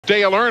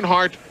Dale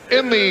Earnhardt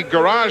in the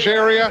garage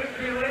area.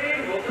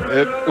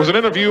 It was an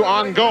interview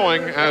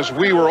ongoing as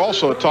we were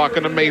also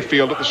talking to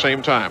Mayfield at the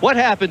same time. What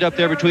happened up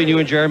there between you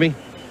and Jeremy?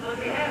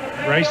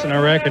 Racing,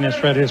 I reckon,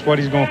 is what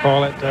he's going to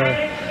call it.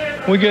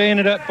 We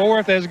ended up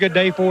fourth. That was a good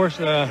day for us.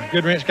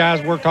 Good wrench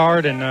guys worked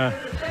hard, and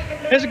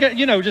it's a good,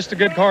 just a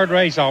good hard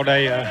race all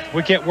day.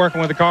 We kept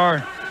working with the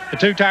car. The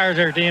two tires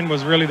there at the end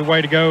was really the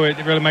way to go. It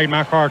really made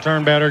my car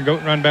turn better,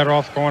 run better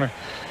off the corner.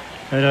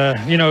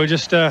 And,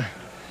 just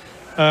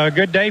a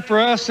good day for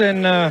us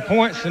and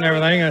points and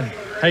everything.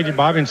 Hated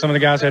Bobby and some of the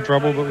guys had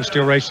trouble, but we're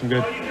still racing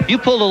good. You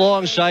pulled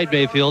alongside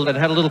Mayfield and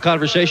had a little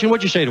conversation.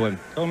 What'd you say to him?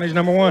 Told him he's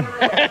number one. Dale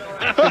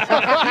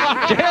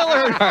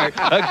Earnhardt,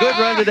 a good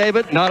run today,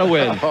 but not a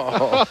win.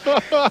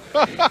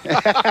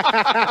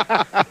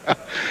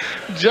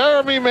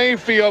 Jeremy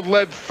Mayfield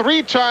led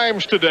 3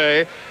 times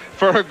today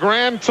for a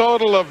grand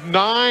total of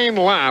 9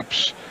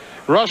 laps.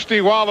 Rusty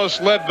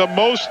Wallace led the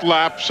most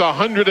laps,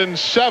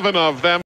 107 of them.